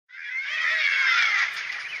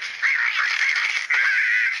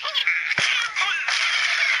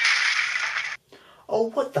Oh,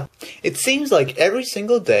 what the? It seems like every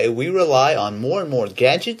single day we rely on more and more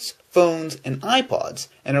gadgets, phones, and iPods,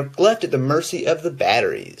 and are left at the mercy of the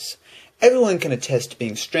batteries. Everyone can attest to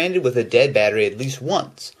being stranded with a dead battery at least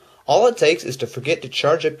once. All it takes is to forget to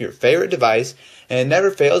charge up your favorite device, and it never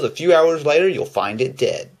fails, a few hours later you'll find it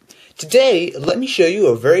dead. Today, let me show you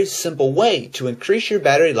a very simple way to increase your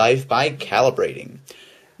battery life by calibrating.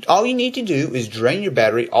 All you need to do is drain your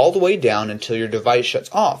battery all the way down until your device shuts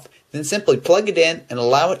off. Then simply plug it in and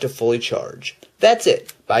allow it to fully charge. That's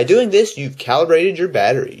it. By doing this, you've calibrated your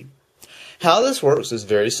battery. How this works is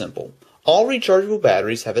very simple. All rechargeable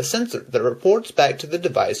batteries have a sensor that reports back to the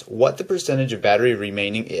device what the percentage of battery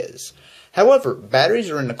remaining is. However, batteries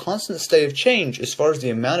are in a constant state of change as far as the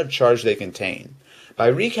amount of charge they contain. By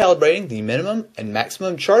recalibrating the minimum and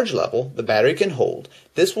maximum charge level the battery can hold,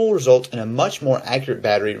 this will result in a much more accurate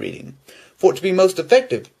battery reading. For it to be most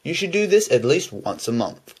effective, you should do this at least once a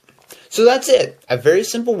month. So that's it, a very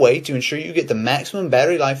simple way to ensure you get the maximum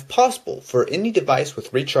battery life possible for any device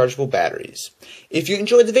with rechargeable batteries. If you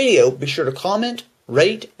enjoyed the video, be sure to comment,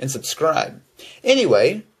 rate, and subscribe.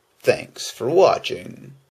 Anyway, thanks for watching.